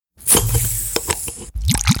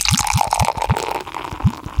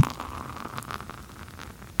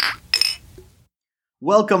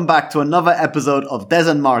welcome back to another episode of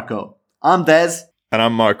Des and Marco. I'm Des. And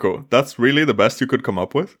I'm Marco. That's really the best you could come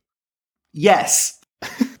up with? Yes.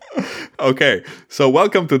 Okay, so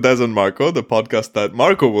welcome to Des and Marco, the podcast that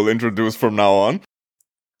Marco will introduce from now on.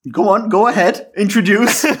 Go on, go ahead,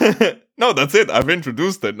 introduce. No, that's it. I've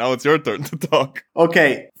introduced it. Now it's your turn to talk.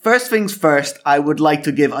 Okay, first things first, I would like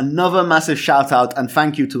to give another massive shout out and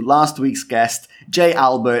thank you to last week's guest, Jay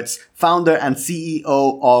Alberts, founder and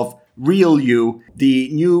CEO of Real You, the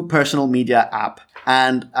new personal media app.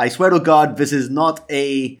 And I swear to God, this is not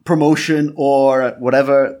a promotion or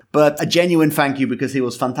whatever, but a genuine thank you because he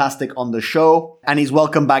was fantastic on the show and he's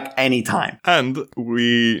welcome back anytime. And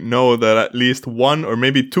we know that at least one or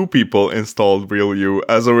maybe two people installed Real You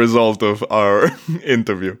as a result of our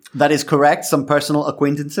interview. That is correct. Some personal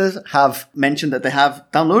acquaintances have mentioned that they have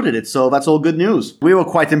downloaded it. So that's all good news. We were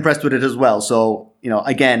quite impressed with it as well. So,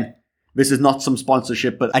 again, this is not some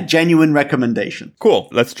sponsorship, but a genuine recommendation. Cool.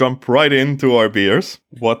 Let's jump right into our beers.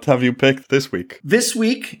 What have you picked this week? This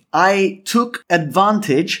week, I took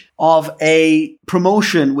advantage of a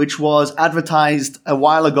promotion which was advertised a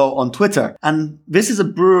while ago on Twitter. And this is a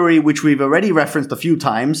brewery which we've already referenced a few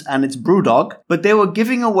times, and it's Brewdog. But they were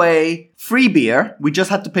giving away free beer. We just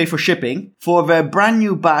had to pay for shipping for their brand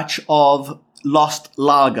new batch of Lost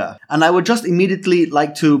Lager. And I would just immediately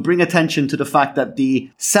like to bring attention to the fact that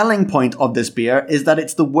the selling point of this beer is that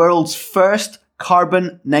it's the world's first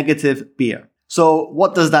carbon negative beer. So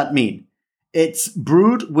what does that mean? It's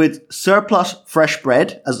brewed with surplus fresh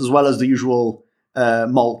bread as well as the usual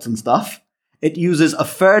malt and stuff. It uses a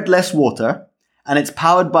third less water and it's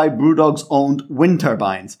powered by Brewdog's owned wind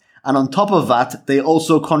turbines. And on top of that, they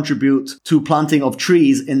also contribute to planting of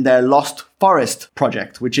trees in their Lost Forest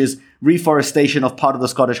project, which is reforestation of part of the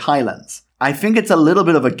Scottish Highlands. I think it's a little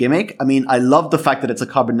bit of a gimmick. I mean, I love the fact that it's a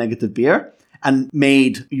carbon negative beer and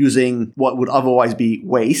made using what would otherwise be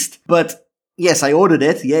waste. But yes, I ordered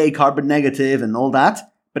it. Yay, carbon negative and all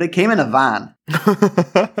that. But it came in a van.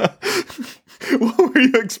 What were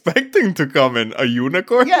you expecting to come in? A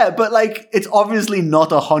unicorn? Yeah, but it's obviously not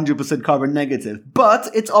 100% carbon negative. But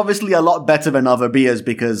it's obviously a lot better than other beers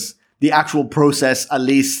because the actual process at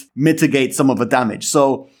least mitigates some of the damage.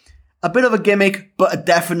 So a bit of a gimmick, but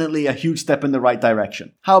definitely a huge step in the right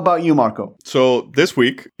direction. How about you, Marco? So this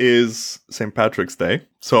week is St. Patrick's Day.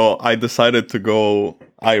 So I decided to go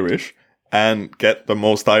Irish and get the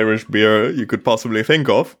most Irish beer you could possibly think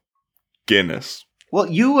of, Guinness. Well,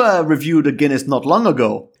 you reviewed a Guinness not long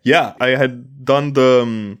ago. Yeah, I had done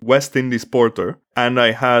the West Indies Porter, and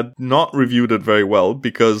I had not reviewed it very well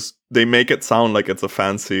because they make it sound like it's a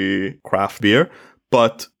fancy craft beer,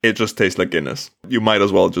 but it just tastes like Guinness. You might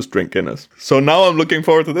as well just drink Guinness. So now I'm looking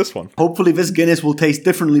forward to this one. Hopefully this Guinness will taste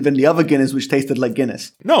differently than the other Guinness which tasted like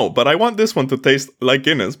Guinness. No, but I want this one to taste like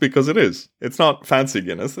Guinness because it is. It's not fancy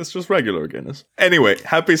Guinness, it's just regular Guinness. Anyway,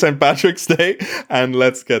 happy St. Patrick's Day, and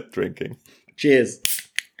let's get drinking. Cheers.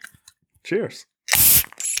 Cheers.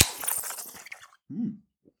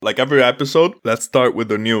 Like every episode, let's start with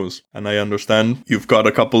the news. And I understand you've got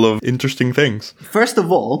a couple of interesting things. First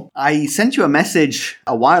of all, I sent you a message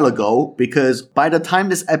a while ago because by the time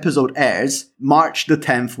this episode airs, March the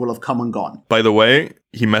 10th will have come and gone. By the way,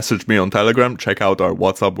 he messaged me on Telegram. Check out our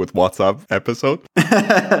What's Up with WhatsApp episode.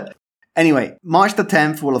 Anyway, March the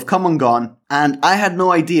 10th will have come and gone. And I had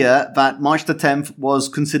no idea that March the 10th was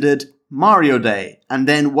considered Mario Day. And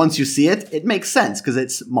then once you see it, it makes sense because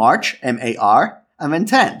it's March, M-A-R, and then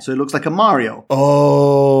 10. So it looks like a Mario.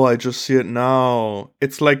 Oh, I just see it now.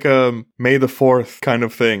 It's like a May the 4th kind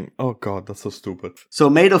of thing. Oh God, that's so stupid. So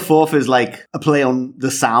May the 4th is like a play on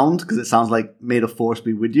the sound because it sounds like May the Force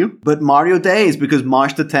be with you. But Mario Day is because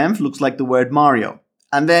March the 10th looks like the word Mario.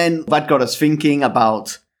 And then that got us thinking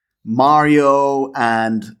about Mario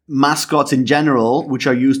and mascots in general, which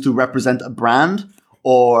are used to represent a brand,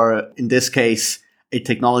 or in this case, a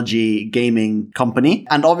technology gaming company.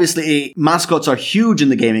 And obviously, mascots are huge in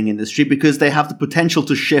the gaming industry because they have the potential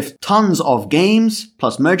to shift tons of games,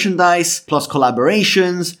 plus merchandise, plus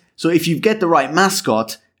collaborations. So if you get the right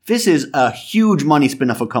mascot, this is a huge money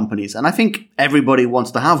spinner for companies, and I think everybody wants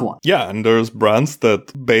to have one. Yeah, and there's brands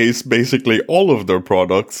that base basically all of their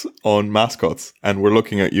products on mascots, and we're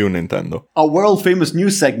looking at you, Nintendo. Our world-famous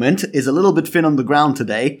news segment is a little bit thin on the ground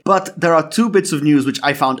today, but there are two bits of news which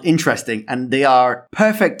I found interesting, and they are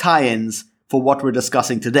perfect tie-ins for what we're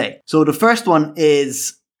discussing today. So the first one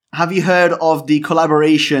is Have you heard of the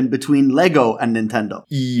collaboration between Lego and Nintendo?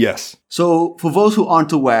 Yes. So, for those who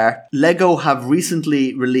aren't aware, Lego have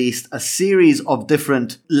recently released a series of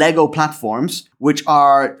different Lego platforms which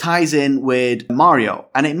are ties in with Mario.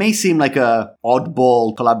 And it may seem like a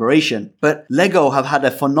oddball collaboration, but Lego have had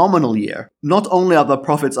a phenomenal year. Not only are their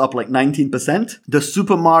profits up like 19%, the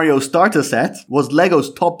Super Mario starter set was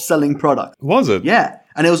Lego's top selling product. Was it? Yeah.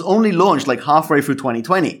 And it was only launched like halfway through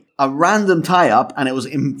 2020. A random tie-up, and it was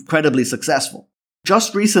incredibly successful.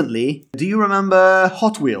 Just recently, do you remember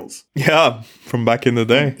Hot Wheels? Yeah, from back in the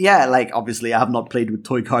day. Yeah, like obviously I have not played with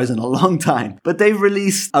toy cars in a long time. But they've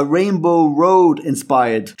released a Rainbow Road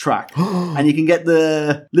inspired track. And you can get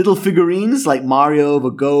the little figurines like Mario,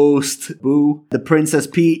 the Ghost, Boo, the Princess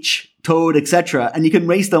Peach, Toad, etc. And you can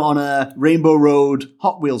race them on a Rainbow Road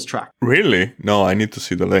Hot Wheels track. Really? No, I need to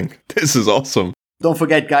see the link. This is awesome. Don't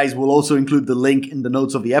forget, guys, we'll also include the link in the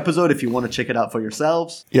notes of the episode if you want to check it out for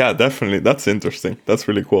yourselves. Yeah, definitely. That's interesting. That's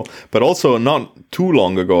really cool. But also, not too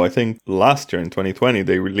long ago, I think last year in 2020,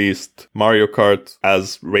 they released Mario Kart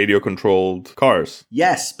as radio-controlled cars.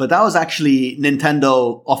 Yes, but that was actually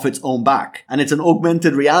Nintendo off its own back. And it's an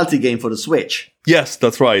augmented reality game for the Switch. Yes,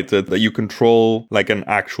 that's right. That you control like an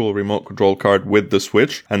actual remote control card with the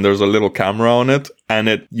Switch, and there's a little camera on it, and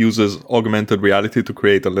it uses augmented reality to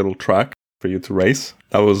create a little track for you to race.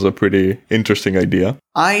 That was a pretty interesting idea.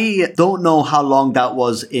 I don't know how long that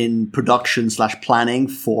was in production/planning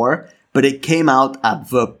for, but it came out at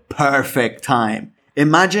the perfect time.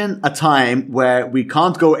 Imagine a time where we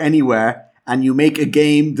can't go anywhere and you make a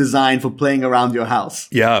game designed for playing around your house.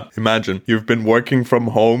 Yeah, imagine. You've been working from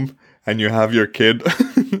home and you have your kid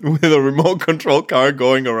with a remote control car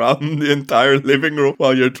going around the entire living room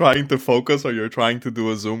while you're trying to focus or you're trying to do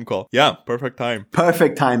a Zoom call. Yeah, perfect time.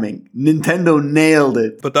 Perfect timing. Nintendo nailed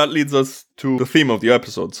it. But that leads us to the theme of the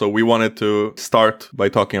episode. So we wanted to start by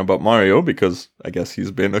talking about Mario because I guess he's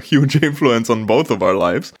been a huge influence on both of our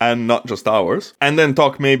lives and not just ours. And then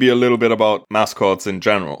talk maybe a little bit about mascots in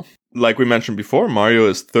general. Like we mentioned before, Mario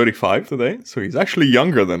is 35 today, so he's actually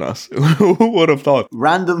younger than us. Who would have thought?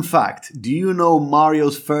 Random fact. Do you know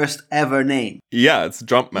Mario's first ever name? Yeah, it's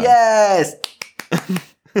Jumpman. Yes!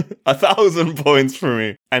 1,000 points for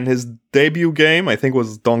me. And his debut game, I think,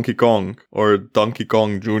 was Donkey Kong or Donkey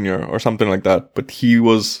Kong Jr. or something like that. But he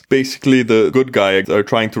was basically the good guy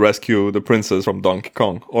trying to rescue the princess from Donkey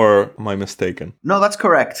Kong. Or am I mistaken? No, that's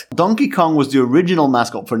correct. Donkey Kong was the original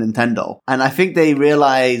mascot for Nintendo. And I think they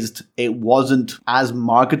realized it wasn't as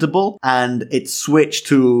marketable and it switched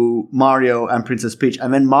to Mario and Princess Peach.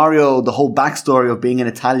 And then Mario, the whole backstory of being an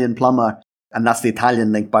Italian plumber, and that's the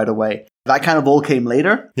Italian link, by the way. That kind of all came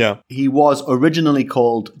later. Yeah. He was originally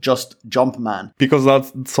called just Jumpman. Because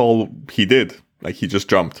that's all he did. Like, he just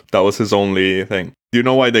jumped. That was his only thing. Do you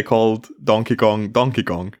know why they called Donkey Kong Donkey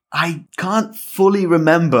Kong? I can't fully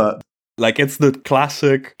remember. Like, it's the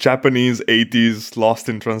classic Japanese 80s lost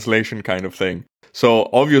in translation kind of thing. So,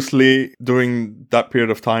 obviously, during that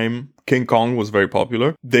period of time, King Kong was very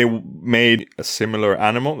popular. They made a similar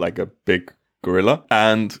animal, like a big gorilla,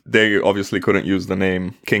 and they obviously couldn't use the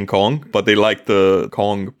name King Kong, but they liked the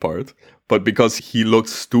Kong part. But because he looked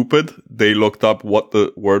stupid, they looked up what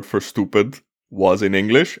the word for stupid was in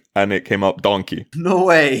English, and it came up donkey. No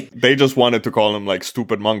way. They just wanted to call him like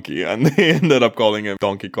stupid monkey, and they ended up calling him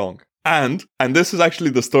Donkey Kong. And this is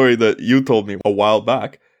actually the story that you told me a while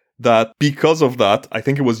back, that because of that, I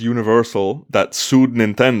think it was Universal that sued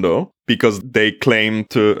Nintendo because they claimed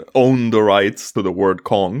to own the rights to the word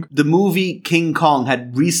Kong. The movie King Kong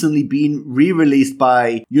had recently been re-released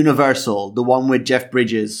by Universal, the one with Jeff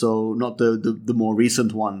Bridges, so not the more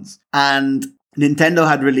recent ones. And Nintendo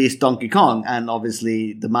had released Donkey Kong, and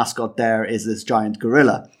obviously the mascot there is this giant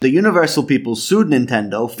gorilla. The Universal people sued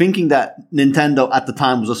Nintendo, thinking that Nintendo at the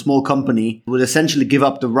time was a small company, would essentially give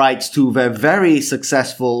up the rights to their very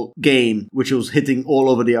successful game, which was hitting all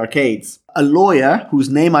over the arcades. A lawyer, whose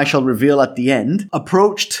name I shall reveal at the end,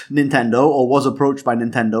 approached Nintendo, or was approached by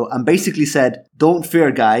Nintendo, and basically said, "Don't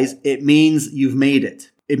fear, guys, it means you've made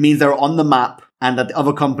it. It means they're on the map, and that the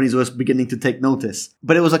other companies were beginning to take notice."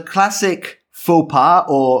 But it was a classic faux pas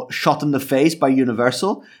or shot in the face by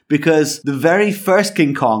Universal, because the very first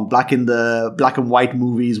King Kong, back in the black and white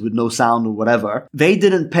movies with no sound or whatever, they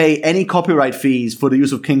didn't pay any copyright fees for the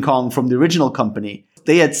use of King Kong from the original company.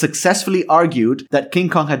 They had successfully argued that King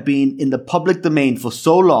Kong had been in the public domain for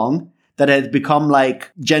so long that it had become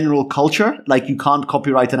like general culture, like you can't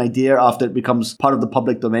copyright an idea after it becomes part of the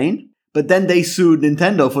public domain. But then they sued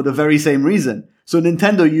Nintendo for the very same reason. So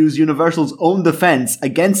Nintendo used Universal's own defense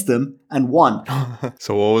against them and won.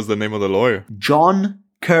 So what was the name of the lawyer? John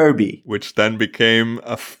Kirby. which then became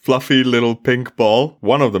a fluffy little pink ball.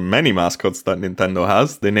 One of the many mascots that Nintendo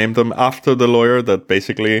has. They named them after the lawyer that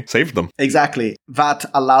basically saved them. Exactly. That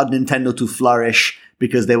allowed Nintendo to flourish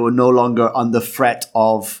because they were no longer under threat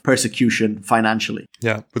of persecution financially.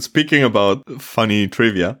 Yeah. But speaking about funny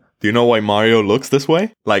trivia, do you know why Mario looks this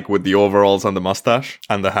way? Like with the overalls and the mustache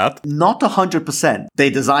and the hat? Not 100%.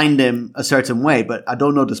 They designed him a certain way, but I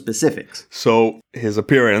don't know the specifics. So his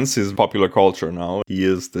appearance is popular culture now. He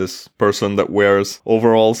is this person that wears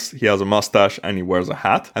overalls, he has a mustache, and he wears a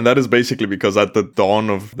hat. And that is basically because at the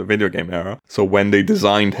dawn of the video game era, so when they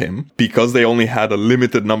designed him, because they only had a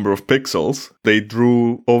limited number of pixels, they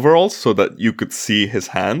drew overalls so that you could see his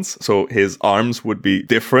hands. So his arms would be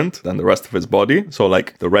different than the rest of his body. So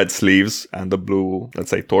like the red sleeves and the blue, let's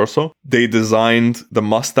say, torso. They designed the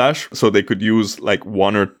mustache so they could use like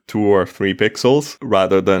 1 or 2 or 3 pixels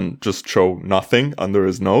rather than just show nothing under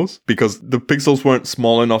his nose, because the pixels weren't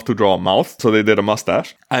small enough to draw a mouth. So they did a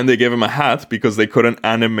mustache, and they gave him a hat because they couldn't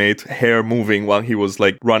animate hair moving while he was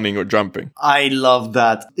like running or jumping. I love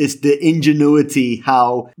that. It's the ingenuity,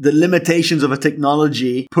 how the limitations of a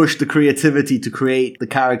technology push the creativity to create the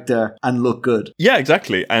character and look good. Yeah,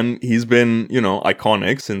 exactly. And he's been,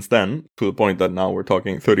 iconic since then, to the point that now we're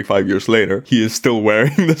talking 35 years later, he is still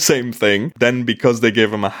wearing the same thing. Then because they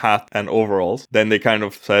gave him a hat and overalls, then they kind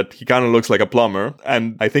of said he kind of looks like a plumber.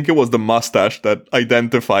 And I think it was the mustache that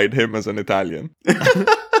identified him as an Italian.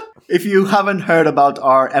 If you haven't heard about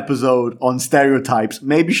our episode on stereotypes,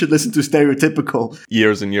 maybe you should listen to Stereotypical.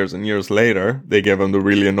 Years and years and years later, they gave him the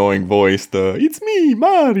really annoying voice, the "It's me,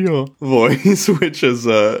 Mario" voice, which is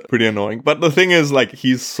pretty annoying. But the thing is, like,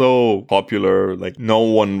 he's so popular, like, no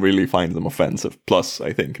one really finds him offensive. Plus,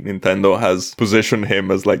 I think Nintendo has positioned him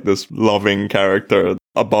as, like, this loving character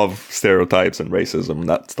above stereotypes and racism and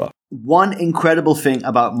that stuff. One incredible thing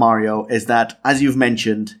about Mario is that, as you've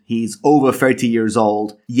mentioned, he's over 30 years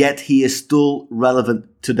old, yet he is still relevant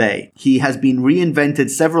today. He has been reinvented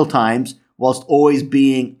several times whilst always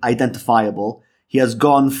being identifiable. He has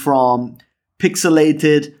gone from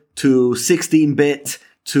pixelated to 16-bit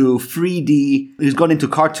to 3D. He's gone into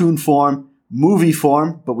cartoon form, movie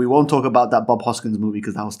form, but we won't talk about that Bob Hoskins movie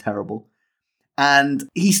because that was terrible. And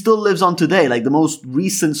he still lives on today. Like, the most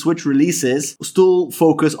recent Switch releases still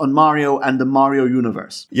focus on Mario and the Mario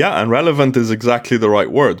universe. Yeah, and relevant is exactly the right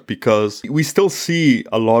word, because we still see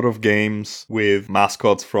a lot of games with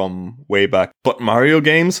mascots from way back. But Mario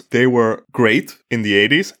games, they were great in the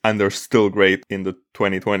 80s and they're still great in the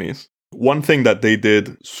 2020s. One thing that they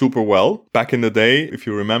did super well back in the day, if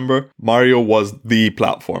you remember, Mario was the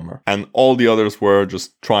platformer and all the others were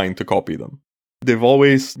just trying to copy them. They've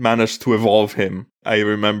always managed to evolve him. I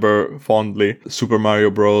remember fondly Super Mario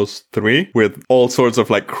Bros. 3 with all sorts of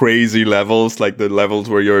like crazy levels, like the levels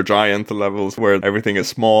where you're a giant, the levels where everything is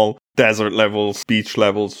small, desert levels, beach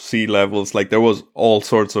levels, sea levels. Like there was all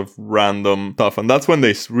sorts of random stuff. And that's when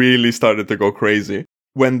they really started to go crazy.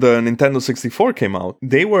 When the Nintendo 64 came out,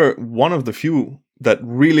 they were one of the few that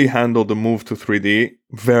really handled the move to 3D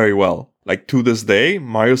very well. Like to this day,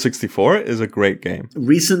 Mario 64 is a great game.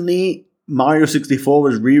 Recently, Mario 64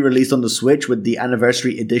 was re-released on the Switch with the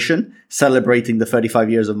Anniversary Edition, celebrating the 35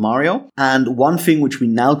 years of Mario. And one thing which we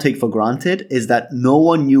now take for granted is that no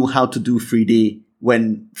one knew how to do 3D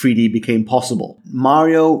when 3D became possible.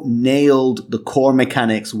 Mario nailed the core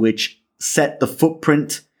mechanics which set the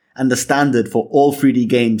footprint and the standard for all 3D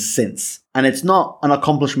games since. And it's not an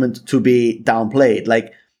accomplishment to be downplayed.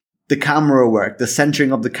 Like, the camera work, the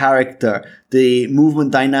centering of the character, the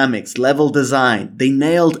movement dynamics, level design, they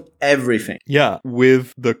nailed everything. Yeah,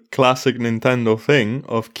 with the classic Nintendo thing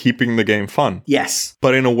of keeping the game fun. Yes.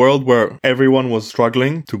 But in a world where everyone was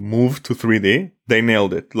struggling to move to 3D, they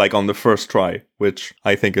nailed it, like on the first try, which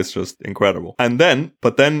I think is just incredible.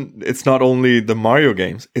 But then it's not only the Mario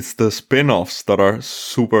games, it's the spin-offs that are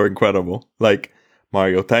super incredible. Like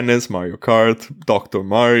Mario Tennis, Mario Kart, Dr.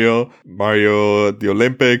 Mario, Mario the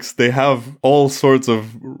Olympics. They have all sorts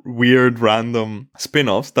of weird random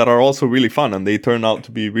spin-offs that are also really fun, and they turn out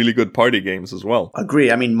to be really good party games as well. Agree.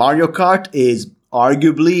 I mean, Mario Kart is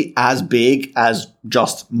arguably as big as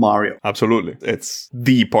just Mario. Absolutely. It's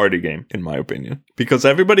the party game, in my opinion, because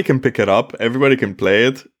everybody can pick it up, everybody can play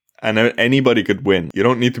it, and anybody could win. You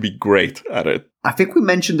don't need to be great at it. I think we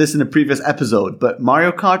mentioned this in a previous episode, but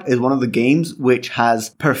Mario Kart is one of the games which has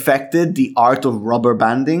perfected the art of rubber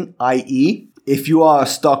banding, i.e., if you are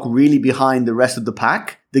stuck really behind the rest of the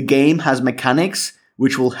pack, the game has mechanics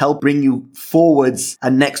which will help bring you forwards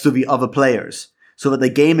and next to the other players. so that the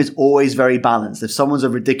game is always very balanced. If someone's a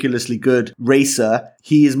ridiculously good racer,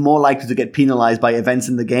 he is more likely to get penalized by events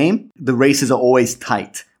in the game. The races are always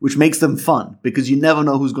tight, which makes them fun because you never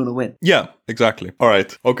know who's going to win. Yeah, exactly. All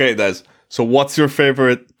right. Okay, Des. So what's your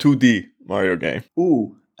favorite 2D Mario game?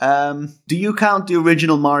 Ooh. Do you count the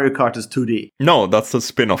original Mario Kart as 2D? No, that's the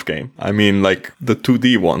spin-off game. I mean, like the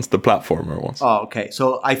 2D ones, the platformer ones. Oh, okay.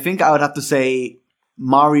 So I think I would have to say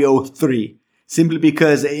Mario 3. Simply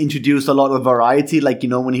because it introduced a lot of variety. Like,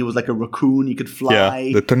 when he was like a raccoon, he could fly.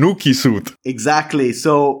 Yeah, the Tanuki suit. Exactly.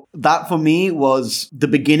 So that for me was the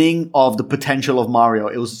beginning of the potential of Mario.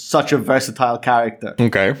 It was such a versatile character.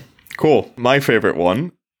 Okay, cool. My favorite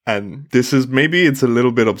one. And this is, maybe it's a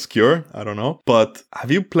little bit obscure, I don't know. But have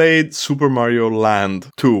you played Super Mario Land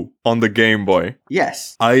 2 on the Game Boy?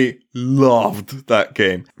 Yes. I loved that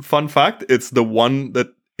game. Fun fact, it's the one that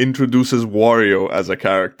introduces Wario as a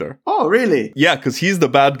character. Oh, really? Yeah, because he's the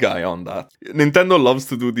bad guy on that. Nintendo loves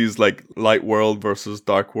to do these like light world versus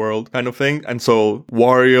dark world kind of thing. And so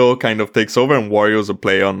Wario kind of takes over, and Wario's a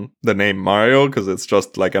play on the name Mario because it's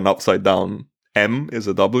just like an upside down M is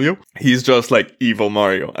a W. He's just like evil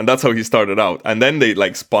Mario. And that's how he started out. And then they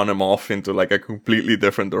like spun him off into like a completely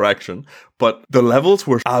different direction. But the levels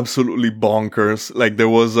were absolutely bonkers. Like there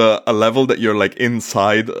was a level that you're like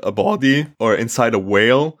inside a body or inside a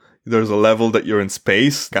whale. There's a level that you're in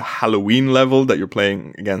space, like a Halloween level that you're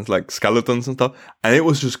playing against like skeletons and stuff. And it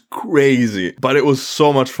was just crazy. But it was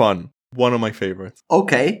so much fun. One of my favorites.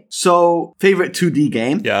 Okay. So favorite 2D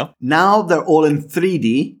game. Yeah. Now they're all in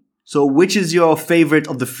 3D. So which is your favorite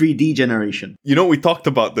of the 3D generation? We talked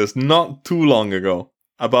about this not too long ago,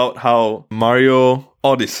 about how Mario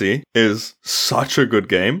Odyssey is such a good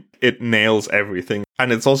game. It nails everything.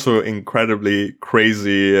 And it's also incredibly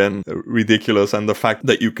crazy and ridiculous. And the fact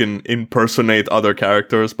that you can impersonate other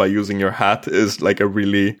characters by using your hat is like a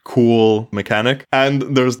really cool mechanic.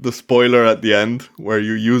 And there's the spoiler at the end where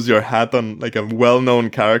you use your hat on like a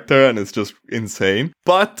well-known character and it's just insane.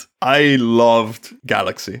 But I loved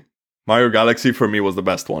Galaxy. Mario Galaxy for me was the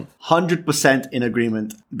best one. 100% in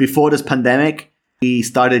agreement. Before this pandemic, we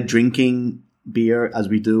started drinking beer as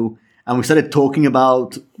we do. And we started talking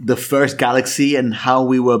about the first Galaxy and how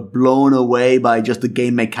we were blown away by just the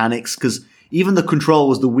game mechanics. Because even the control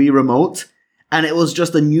was the Wii remote. And it was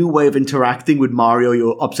just a new way of interacting with Mario.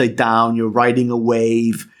 You're upside down, you're riding a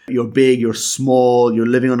wave, you're big, you're small, you're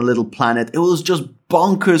living on a little planet. It was just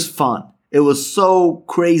bonkers fun. It was so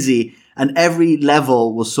crazy. And every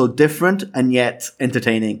level was so different and yet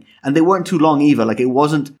entertaining. And they weren't too long either. Like, it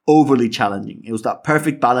wasn't overly challenging. It was that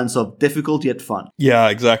perfect balance of difficult yet fun. Yeah,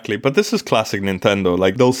 exactly. But this is classic Nintendo.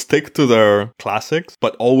 Like, they'll stick to their classics,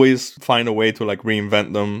 but always find a way to, like,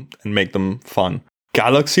 reinvent them and make them fun.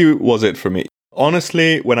 Galaxy was it for me.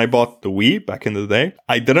 Honestly, when I bought the Wii back in the day,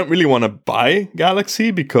 I didn't really want to buy Galaxy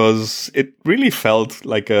because it really felt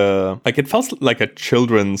like a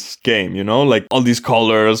children's game, like all these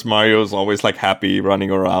colors, Mario's always like happy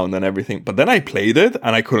running around and everything. But then I played it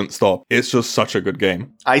and I couldn't stop. It's just such a good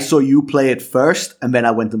game. I saw you play it first and then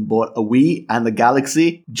I went and bought a Wii and the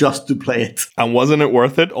Galaxy just to play it. And wasn't it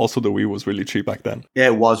worth it? Also, the Wii was really cheap back then. Yeah,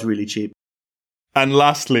 it was really cheap. And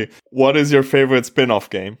lastly, what is your favorite spin-off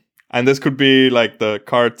game? And this could be like the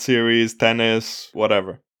kart series, tennis,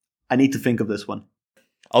 whatever. I need to think of this one.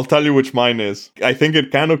 I'll tell you which mine is. I think it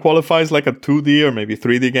kind of qualifies like a 2D or maybe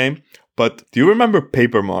 3D game. But do you remember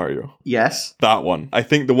Paper Mario? Yes. That one. I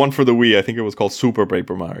think the one for the Wii, I think it was called Super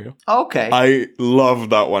Paper Mario. Okay. I love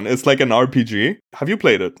that one. It's like an RPG. Have you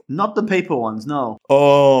played it? Not the paper ones, no.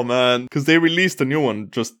 Oh, man. Because they released a new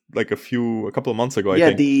one just like a couple of months ago, I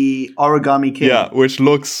think. Yeah, the Origami King. Yeah, which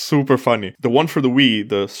looks super funny. The one for the Wii,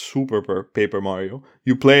 the Super Paper Mario,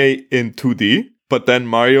 you play in 2D, but then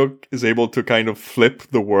Mario is able to kind of flip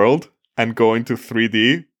the world and go into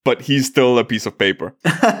 3D. But he's still a piece of paper.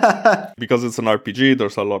 Because it's an RPG,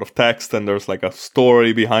 there's a lot of text and there's like a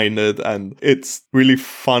story behind it. And it's really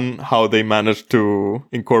fun how they managed to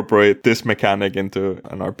incorporate this mechanic into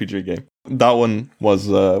an RPG game. That one was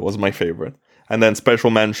my favorite. And then special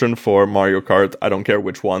mention for Mario Kart. I don't care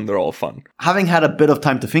which one, they're all fun. Having had a bit of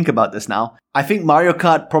time to think about this now, I think Mario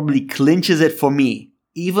Kart probably clinches it for me.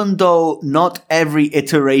 Even though not every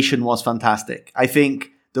iteration was fantastic. I think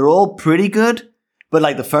they're all pretty good. But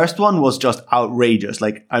like the first one was just outrageous,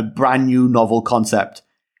 like a brand new novel concept.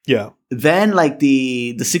 Yeah. Then like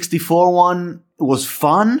the 64 one was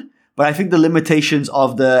fun, but I think the limitations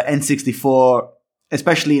of the N64,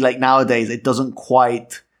 especially like nowadays, it doesn't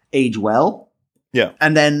quite age well. Yeah.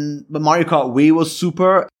 And then the Mario Kart Wii was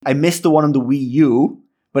super. I missed the one on the Wii U,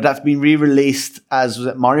 but that's been re-released as was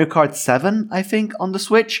it Mario Kart 7, I think, on the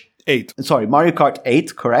Switch. 8. Sorry, Mario Kart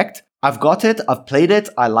 8, correct. I've got it, I've played it,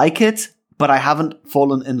 I like it, but I haven't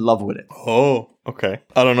fallen in love with it. Oh, okay.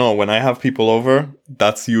 I don't know. When I have people over,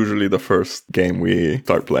 that's usually the first game we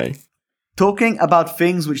start playing. Talking about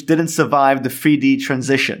things which didn't survive the 3D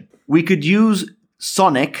transition, we could use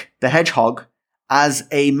Sonic the Hedgehog as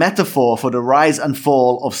a metaphor for the rise and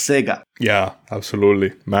fall of Sega. Yeah,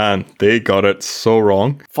 absolutely. Man, they got it so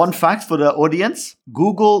wrong. Fun fact for the audience,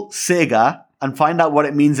 Google Sega and find out what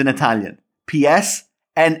it means in Italian. PS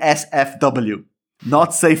NSFW.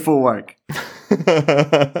 Not safe for work.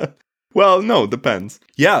 Well, no, depends.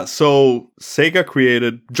 Yeah, so Sega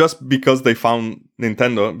created, just because they found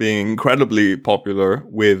Nintendo being incredibly popular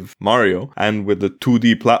with Mario and with the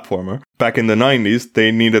 2D platformer, back in the 90s,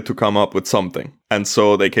 they needed to come up with something. And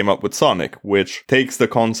so they came up with Sonic, which takes the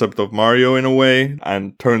concept of Mario in a way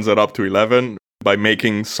and turns it up to 11 by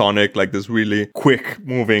making Sonic like this really quick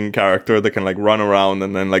moving character that can like run around,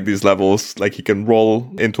 and then like these levels, like he can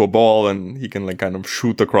roll into a ball and he can like kind of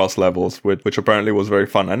shoot across levels, which apparently was very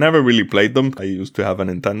fun. I never really played them. I used to have a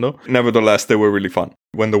Nintendo. Nevertheless, they were really fun.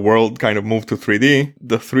 When the world kind of moved to 3D,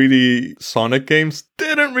 the 3D Sonic games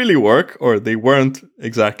didn't really work, or they weren't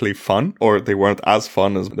exactly fun, or they weren't as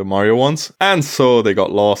fun as the Mario ones. And so they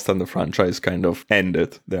got lost and the franchise kind of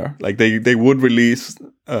ended there. Like they would release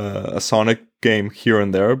a Sonic game here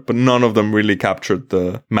and there, but none of them really captured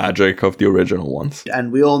the magic of the original ones.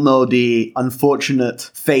 And we all know the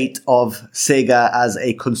unfortunate fate of Sega as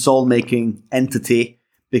a console-making entity,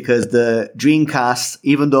 because the Dreamcast,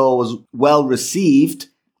 even though it was well received,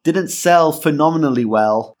 didn't sell phenomenally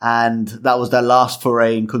well, and that was their last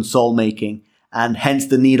foray in console making, and hence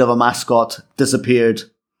the need of a mascot disappeared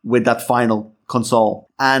with that final console.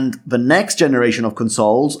 And the next generation of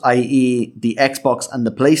consoles, i.e. the Xbox and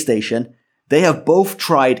the PlayStation, they have both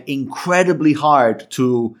tried incredibly hard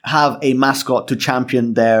to have a mascot to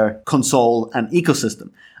champion their console and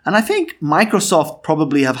ecosystem. And I think Microsoft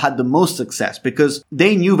probably have had the most success because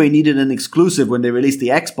they knew they needed an exclusive when they released the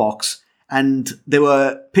Xbox, and they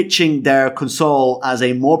were pitching their console as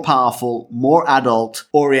a more powerful, more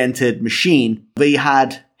adult-oriented machine. They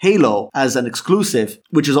had Halo as an exclusive,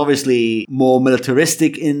 which is obviously more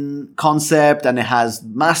militaristic in concept, and it has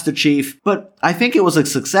Master Chief. But I think it was a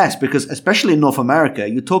success because, especially in North America,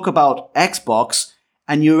 you talk about Xbox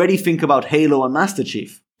and you already think about Halo and Master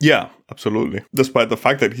Chief. Yeah, absolutely. Despite the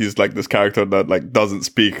fact that he's like this character that like doesn't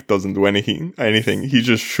speak, doesn't do anything. He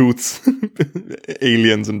just shoots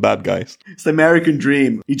aliens and bad guys. It's the American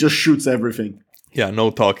dream. He just shoots everything. Yeah,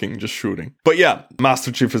 no talking, just shooting. But yeah,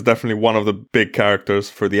 Master Chief is definitely one of the big characters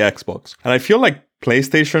for the Xbox. And I feel like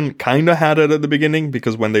PlayStation kind of had it at the beginning,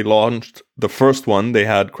 because when they launched the first one, they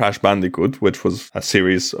had Crash Bandicoot, which was a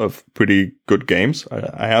series of pretty good games.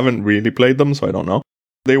 I haven't really played them, so I don't know.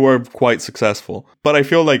 They were quite successful. But I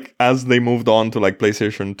feel like as they moved on to like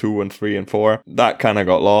PlayStation 2 and 3 and 4, that kind of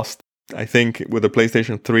got lost. I think with the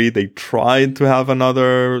PlayStation 3, they tried to have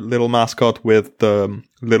another little mascot with the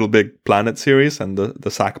Little Big Planet series and the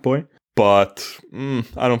Sackboy. But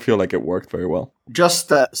I don't feel like it worked very well.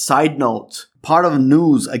 Just a side note, part of the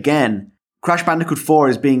news again, Crash Bandicoot 4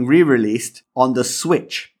 is being re-released on the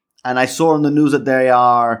Switch. And I saw on the news that they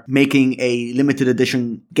are making a limited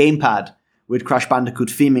edition gamepad with Crash Bandicoot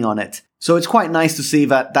theming on it. So it's quite nice to see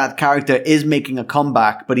that that character is making a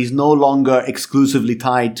comeback, but he's no longer exclusively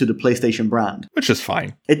tied to the PlayStation brand. Which is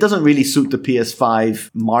fine. It doesn't really suit the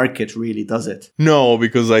PS5 market, really, does it? No,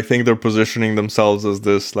 because I think they're positioning themselves as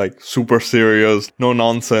this like super serious, no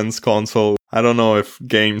nonsense console. I don't know if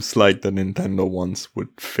games like the Nintendo ones would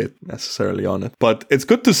fit necessarily on it. But it's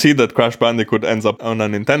good to see that Crash Bandicoot ends up on a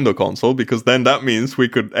Nintendo console, because then that means we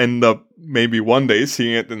could end up maybe one day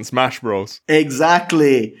seeing it in Smash Bros.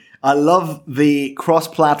 Exactly. I love the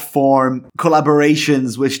cross-platform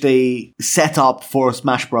collaborations which they set up for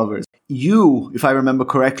Smash Brothers. You, if I remember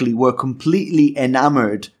correctly, were completely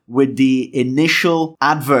enamored with the initial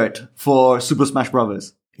advert for Super Smash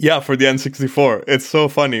Brothers. Yeah, for the N64. It's so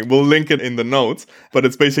funny. We'll link it in the notes, but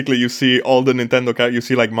it's basically you see all the Nintendo characters. You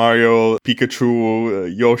see like Mario,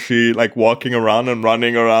 Pikachu, Yoshi, like walking around and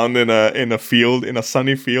running around in a field, in a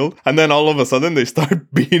sunny field. And then all of a sudden they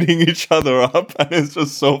start beating each other up, and it's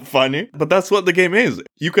just so funny. But that's what the game is.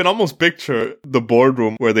 You can almost picture the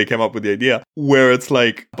boardroom where they came up with the idea, where it's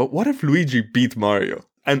like, but what if Luigi beat Mario?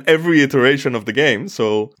 And every iteration of the game,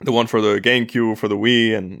 so the one for the GameCube, for the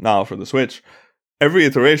Wii, and now for the Switch, every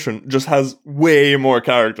iteration just has way more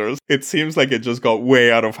characters. It seems like it just got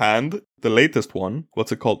way out of hand. The latest one,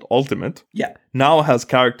 what's it called? Ultimate. Yeah. Now has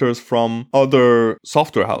characters from other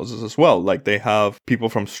software houses as well. Like they have people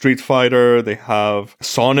from Street Fighter, they have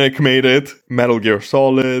Sonic made it, Metal Gear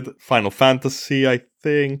Solid, Final Fantasy, I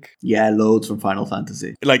think. Yeah, loads from Final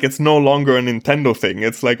Fantasy. Like it's no longer a Nintendo thing,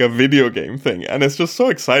 it's like a video game thing. And it's just so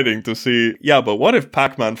exciting to see, yeah, but what if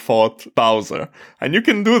Pac-Man fought Bowser? And you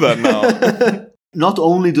can do that now. Not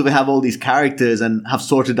only do they have all these characters and have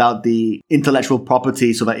sorted out the intellectual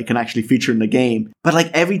property so that it can actually feature in the game, but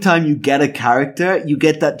like every time you get a character, you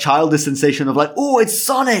get that childish sensation of like, oh, it's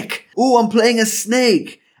Sonic! Oh, I'm playing a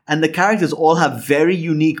Snake! And the characters all have very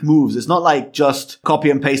unique moves. It's not like just copy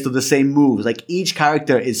and paste of the same moves. Like each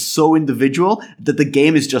character is so individual that the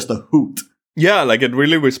game is just a hoot. Yeah, like it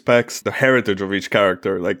really respects the heritage of each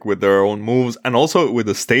character, like with their own moves and also with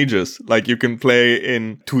the stages. Like you can play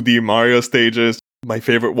in 2D Mario stages. My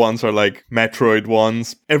favorite ones are like Metroid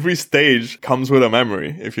ones. Every stage comes with a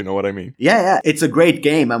memory, if you know what I mean. Yeah. It's a great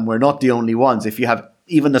game and we're not the only ones. If you have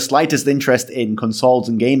even the slightest interest in consoles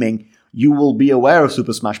and gaming, you will be aware of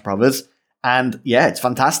Super Smash Bros. And yeah, it's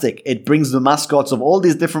fantastic. It brings the mascots of all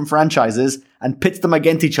these different franchises and pits them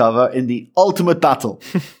against each other in the ultimate battle.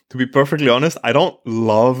 To be perfectly honest, I don't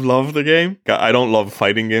love the game. I don't love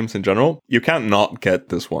fighting games in general. You can't not get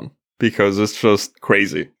this one because it's just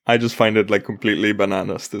crazy. I just find it like completely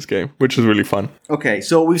bananas, this game, which is really fun. Okay,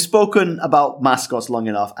 so we've spoken about mascots long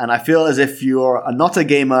enough, and I feel as if you're not a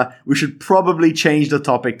gamer, we should probably change the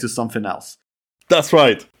topic to something else. That's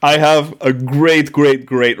right. I have a great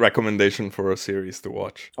recommendation for a series to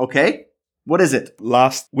watch. Okay. What is it?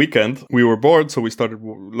 Last weekend, we were bored, so we started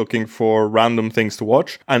looking for random things to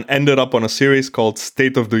watch and ended up on a series called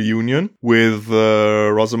State of the Union with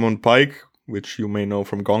Rosamund Pike, which you may know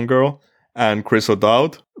from Gone Girl, and Chris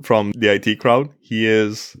O'Dowd from the IT Crowd. He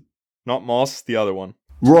is not Moss, the other one.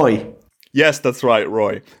 Roy. Yes, that's right,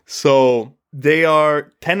 Roy. So they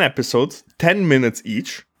are 10 episodes, 10 minutes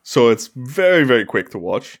each. So it's very quick to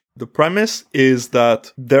watch. The premise is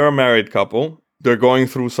that they're a married couple. They're going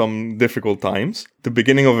through some difficult times. The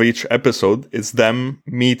beginning of each episode is them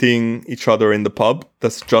meeting each other in the pub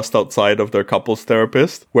that's just outside of their couples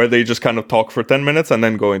therapist, where they just kind of talk for 10 minutes and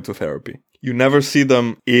then go into therapy. You never see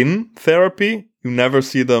them in therapy. You never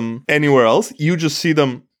see them anywhere else. You just see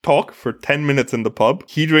them talk for 10 minutes in the pub.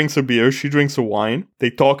 He drinks a beer. She drinks a wine. They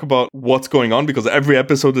talk about what's going on because every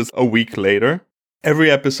episode is a week later.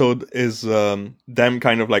 Every episode is them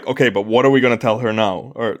kind of like, okay, but what are we going to tell her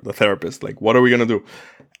now? Or the therapist, like, what are we going to do?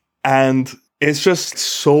 And it's just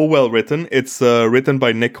so well written. It's written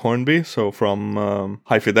by Nick Hornby, so from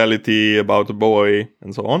High Fidelity, About a Boy,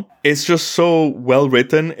 and so on. It's just so well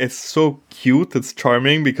written. It's so cute. It's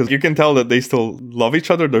charming because you can tell that they still love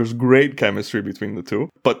each other. There's great chemistry between the two,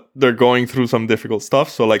 but they're going through some difficult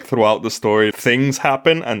stuff. So like throughout the story, things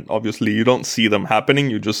happen, and obviously you don't see them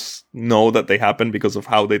happening. You just know that they happen because of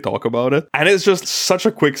how they talk about it. And it's just such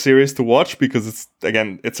a quick series to watch because it's a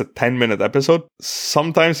 10-minute episode.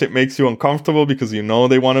 Sometimes it makes you uncomfortable because you know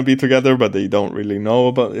they want to be together, but they don't really know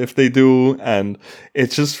about if they do. And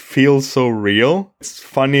it just feels so real. It's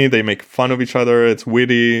funny. They make fun of each other. It's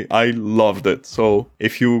witty. I loved it. So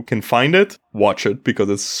if you can find it, watch it because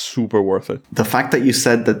it's super worth it. The fact that you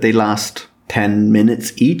said that they last 10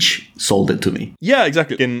 minutes each sold it to me. Yeah,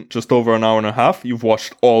 exactly. In just over an hour and a half, you've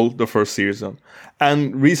watched all the first season.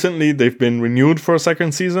 And recently, they've been renewed for a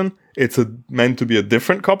second season. It's meant to be a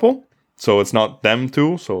different couple. So it's not them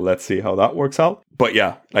two. So let's see how that works out. But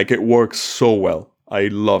yeah, like it works so well. I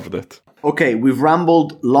loved it. Okay, we've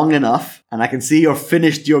rambled long enough, and I can see you're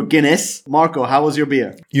finished your Guinness. Marco, how was your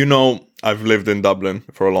beer? You know, I've lived in Dublin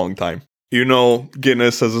for a long time. You know,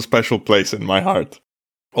 Guinness has a special place in my heart.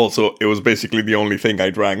 Also, it was basically the only thing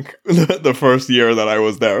I drank the first year that I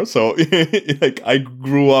was there. So, like, I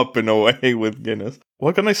grew up in a way with Guinness.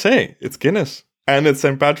 What can I say? It's Guinness. And it's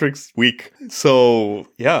St. Patrick's week. So,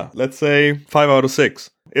 yeah, let's say 5 out of 6.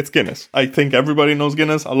 It's Guinness. I think everybody knows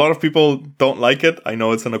Guinness. A lot of people don't like it. I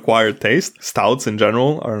know it's an acquired taste. Stouts in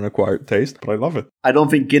general are an acquired taste, but I love it. I don't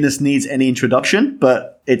think Guinness needs any introduction,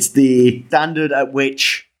 but it's the standard at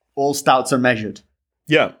which all stouts are measured.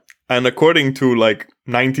 Yeah. And according to like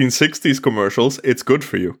 1960s commercials, it's good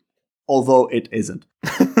for you. Although it isn't.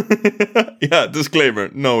 Yeah, disclaimer.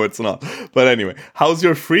 No, it's not. But anyway, how's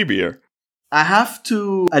your free beer? I have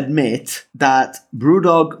to admit that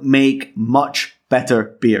Brewdog make much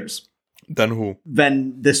better beers. Than who?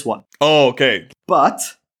 Than this one. Oh, okay. But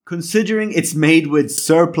considering it's made with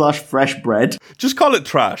surplus fresh bread... Just call it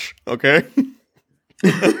trash, okay?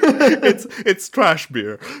 It's trash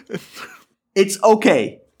beer. It's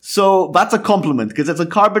okay. So that's a compliment because it's a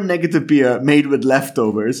carbon negative beer made with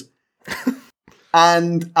leftovers.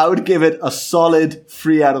 And I would give it a solid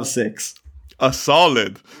 3 out of 6. A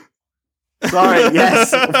solid. Sorry,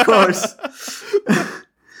 yes, of course.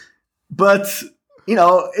 But,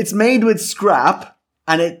 it's made with scrap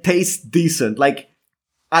and it tastes decent. Like,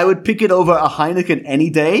 I would pick it over a Heineken any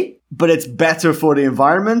day, but it's better for the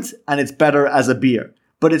environment and it's better as a beer.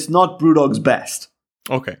 But it's not Brewdog's best.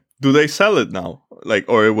 Okay. Do they sell it now?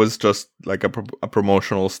 Or it was just like a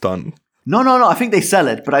promotional stunt? No. I think they sell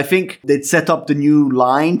it, but I think they'd set up the new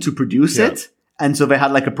line to produce it. And so they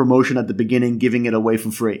had like a promotion at the beginning, giving it away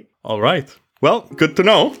for free. All right. Well, good to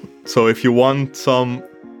know. So if you want some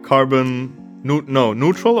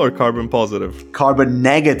neutral or carbon positive? Carbon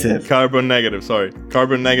negative. Carbon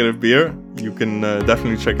negative beer. You can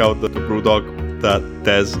definitely check out the Brewdog that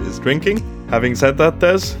Des is drinking. Having said that,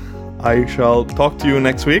 Des, I shall talk to you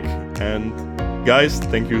next week. And guys,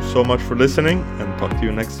 thank you so much for listening and talk to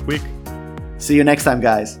you next week. See you next time,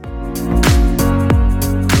 guys.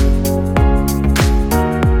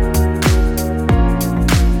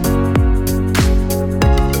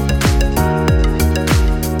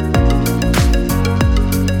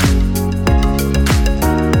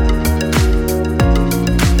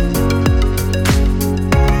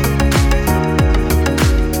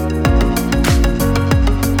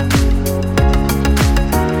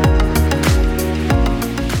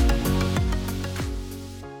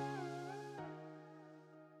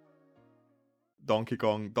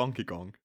 Donkey Kong.